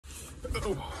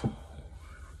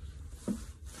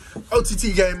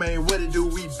OTT gang, man, what it do?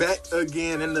 We back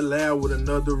again in the lab with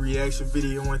another reaction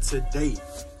video on today.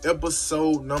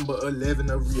 Episode number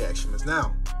 11 of Reactionmas.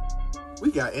 Now,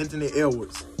 we got Anthony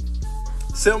Edwards.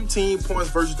 17 points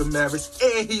versus the Mavericks,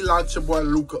 and he locked your boy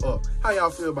Luka up. How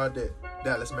y'all feel about that,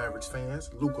 Dallas Mavericks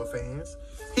fans, Luka fans?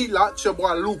 He locked your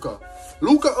boy Luka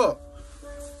up.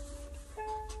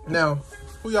 Now,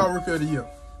 who y'all rookie of the year?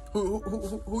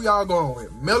 Who y'all going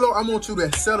with? Melo, I want you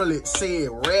to settle it. Say it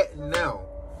right now.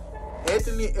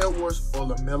 Anthony Edwards or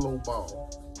LaMelo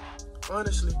Ball?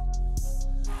 Honestly,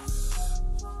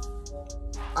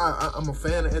 I'm a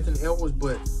fan of Anthony Edwards,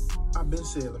 but I've been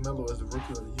saying LaMelo is the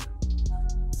rookie of the year.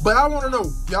 But I want to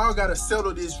know, y'all got to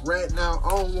settle this right now. I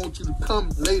don't want you to come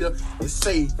later and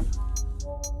say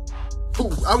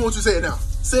who. I want you to say it now.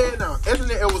 Say it now.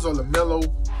 Anthony Edwards or LaMelo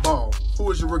Ball?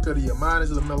 Who is your rookie of the year? Mine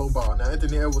is LaMelo Ball. Now,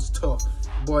 Anthony Edwards tough.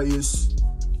 Boy, he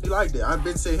like that. I've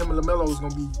been saying him and LaMelo is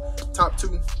going to be top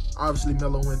 2. Obviously,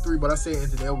 Melo went 3, but I said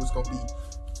Anthony Edwards going to be...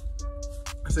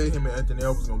 I said him and Anthony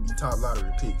Edwards going to be top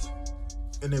lottery picks.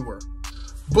 And they were.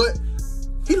 But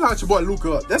he locked your boy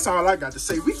Luka up. That's all I got to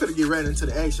say. We finna get right into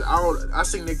the action. I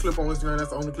seen that clip on Instagram. That's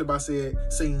the only clip I said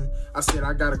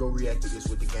I gotta go react to this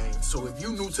with the gang. So if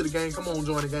you new to the gang, come on,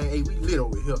 join the gang. Hey, we lit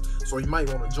over here. So you might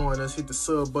want to join us. Hit the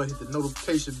sub button, hit the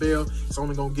notification bell. It's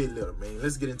only gonna get lit, man.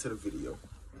 Let's get into the video.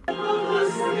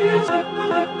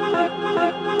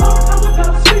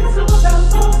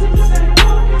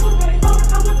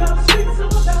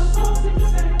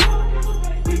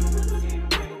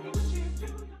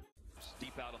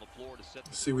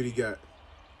 Let's see what he got.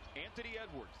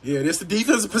 Yeah, this the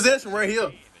defensive possession right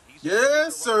here.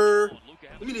 Yes, sir.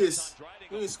 Give me this.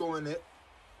 We ain't scoring that.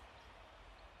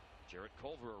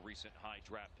 Culver, a recent high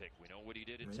draft pick. We know what he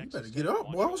did in Texas. You better get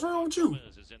up, boy. What's wrong with you?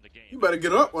 You better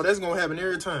get up, or that's gonna happen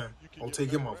every time. I'll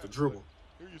take him off the dribble.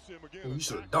 Oh, you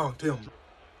should have dunked him.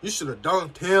 You should have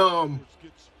dunked him.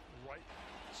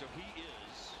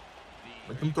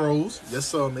 Make them throws. Yes,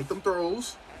 sir. Make them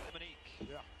throws.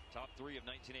 Top 3 of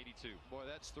 1982. Boy,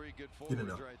 that's 3 good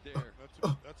forwards right there.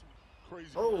 That's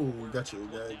crazy. Oh, got you.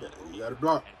 You got to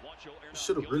block. You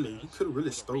could have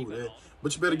really stole that.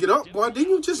 But you better get up, boy.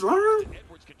 Didn't you just learn?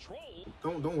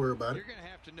 Don't worry about it. You're gonna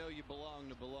have to know you belong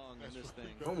in this thing.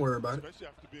 Don't worry about it.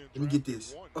 Let me get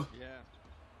this.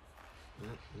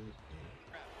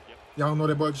 Y'all know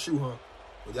that boy can shoot, huh?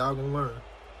 But y'all gonna learn.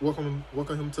 Welcome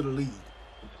him to the league.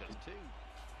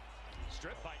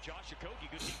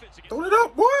 Throw it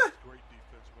up, boy.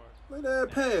 Let that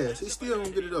pass. He still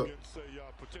don't get it up.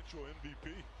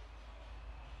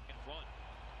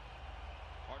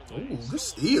 Oh, good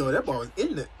steal. That ball is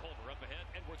in there.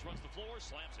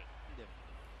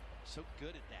 So good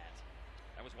at that.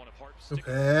 That was one of Hart's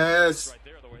pass. Right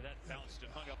there, the way that bounced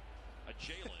and hung up. A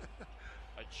Jalen,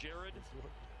 a Jared,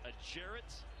 a Jarrett.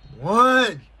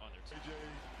 One.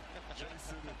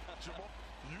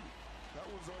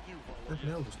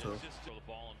 That was tough.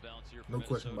 No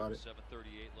question about it.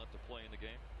 7:38 left to play in the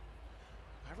game.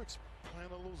 Mavericks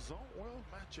playing a little zone,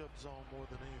 matchup zone more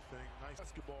than anything. Nice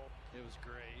basketball. It was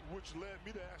great. Which led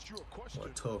me to ask you a question. Boy,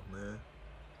 tough, man.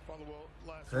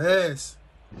 Pass.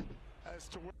 As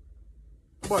to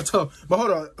boy, tough. But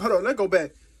hold on. Let's go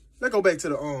back to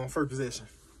the first possession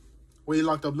where he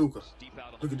locked up Luka.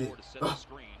 Look at this.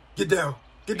 Get down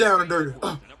and dirty.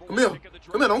 Come here.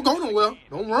 Don't go nowhere.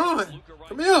 Don't run.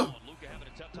 Come here.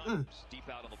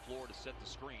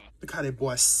 Look how that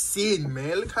boy sitting,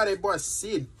 man. Look how that boy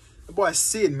sitting. That boy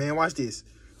sitting, man. Watch this.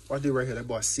 Watch this right here. That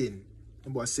boy sitting.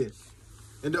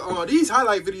 And these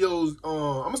highlight videos,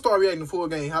 I'm gonna start reacting to full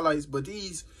game highlights, but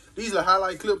these are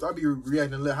highlight clips. I'll be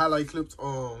reacting to little highlight clips.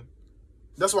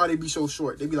 That's why they be so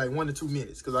short. They be like 1 to 2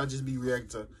 minutes, because I just be reacting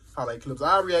to highlight clips.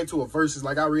 I react to a versus,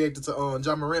 like I reacted to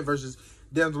John Morant versus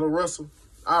D'Angelo Russell.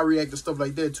 I react to stuff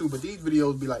like that too, but these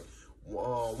videos be like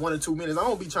 1 or 2 minutes. I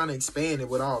don't be trying to expand it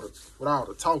with all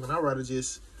the talking. I'd rather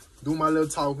just do my little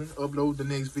talking, upload the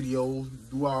next videos,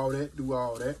 do all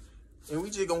that. And we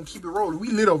just gonna keep it rolling. We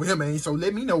lit over here, man. So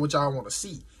let me know what y'all want to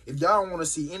see. If y'all want to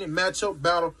see any matchup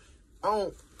battle,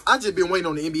 I just been waiting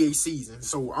on the NBA season.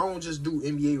 So I don't just do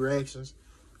NBA reactions.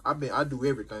 I do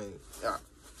everything.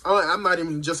 I'm not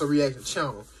even just a reaction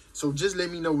channel. So just let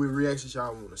me know what reactions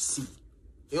y'all want to see.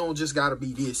 It don't just gotta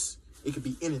be this. It could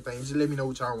be anything. Just let me know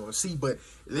what y'all want to see. But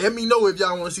let me know if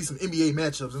y'all want to see some NBA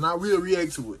matchups, and I will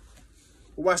react to it.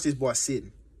 But watch this boy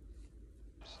sitting.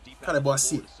 How that boy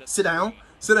sit? Sit down.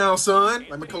 Sit down, son.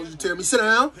 Like my coach would tell me, sit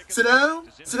down. Sit down.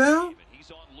 Sit down.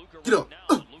 Get up.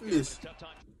 Miss.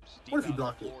 What if he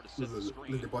blocked it? Look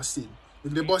at that boy sitting.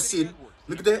 Look at that boy sitting.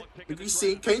 Look at that. Look at he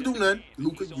sitting. Can't do nothing.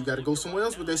 Luka, you got to go somewhere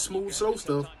else with that smooth, slow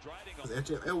stuff.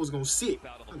 Anthony Edwards gonna sit.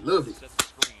 I love it.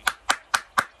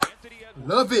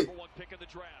 Love it.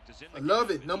 I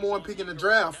love it. Number 1 pick in the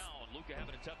draft.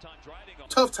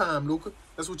 Tough time, Luka.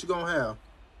 That's what you're gonna have.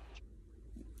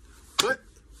 But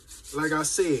like I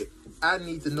said, I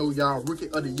need to know y'all Rookie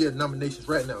of the Year nominations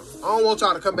right now. I don't want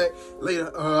y'all to come back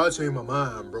later. I changed my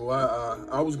mind, bro.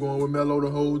 I was going with Melo the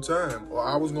whole time, or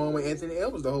I was going with Anthony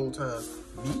Edwards the whole time.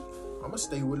 Me, I'm gonna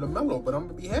stay with LaMelo, but I'm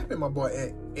gonna be happy my boy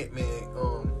Ant-Man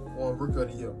on Rookie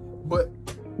of the Year. But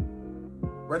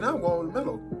right now I'm going with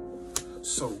LaMelo.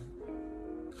 So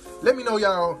let me know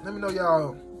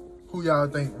y'all who y'all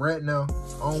think right now.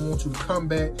 I don't want you to come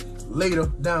back later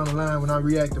down the line when I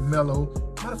react to Melo.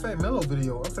 Matter of fact, Melo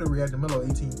video, I'm finna react to Melo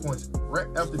 18 points right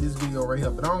after this video right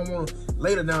here. But I don't want to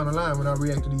later down the line when I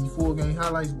react to these full game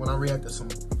highlights, when I react to some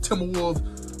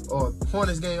Timberwolves or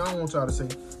Hornets game. I don't want y'all to say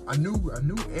I knew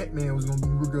Ant-Man was gonna be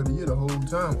Rookie of the Year the whole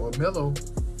time, or Melo.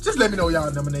 Just let me know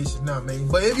y'all nominations now, man.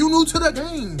 But if you new to the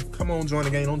game, come on, join the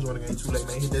game. Don't join the game too late,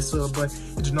 man. Hit that sub button,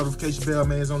 hit your notification bell,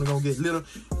 man. It's only gonna get little.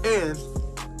 And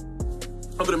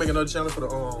I'm gonna make another channel for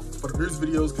the music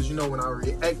videos, because you know when I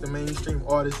react to mainstream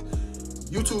artists,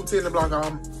 YouTube tend to block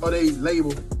all, or they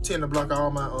label tend to block all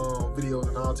my videos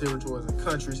in all territories and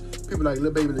countries. People like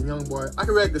Lil Baby, the Young Boy. I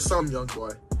can react to some Young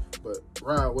Boy, but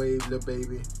Ride Wave, Lil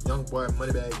Baby, Young Boy,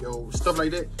 Moneybag Yo, stuff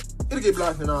like that, it'll get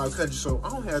blocked in all countries. So I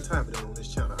don't have time for that on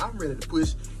this channel. I'm ready to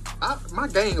push my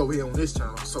gang over here on this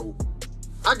channel. So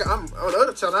I'm on the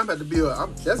other channel. I'm about to build.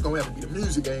 That's gonna have to be the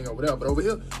music gang over there. But over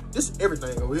here, this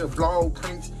everything over here: vlog,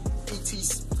 pranks,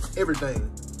 ETs, everything.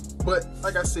 But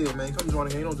like I said, man, come join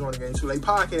the game. Don't join the game too late.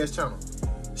 Podcast channel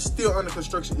still under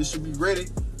construction. It should be ready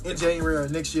in January of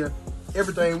next year.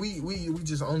 Everything we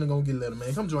just only gonna get later,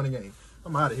 man. Come join the game.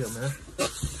 I'm out of here, man.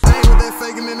 I ain't with that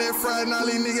faking and that fraud, and all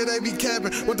these niggas they be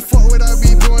capping. What the fuck would I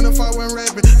be doing if I wasn't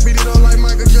rapping? Beat it up like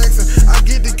Michael Jackson. I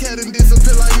get the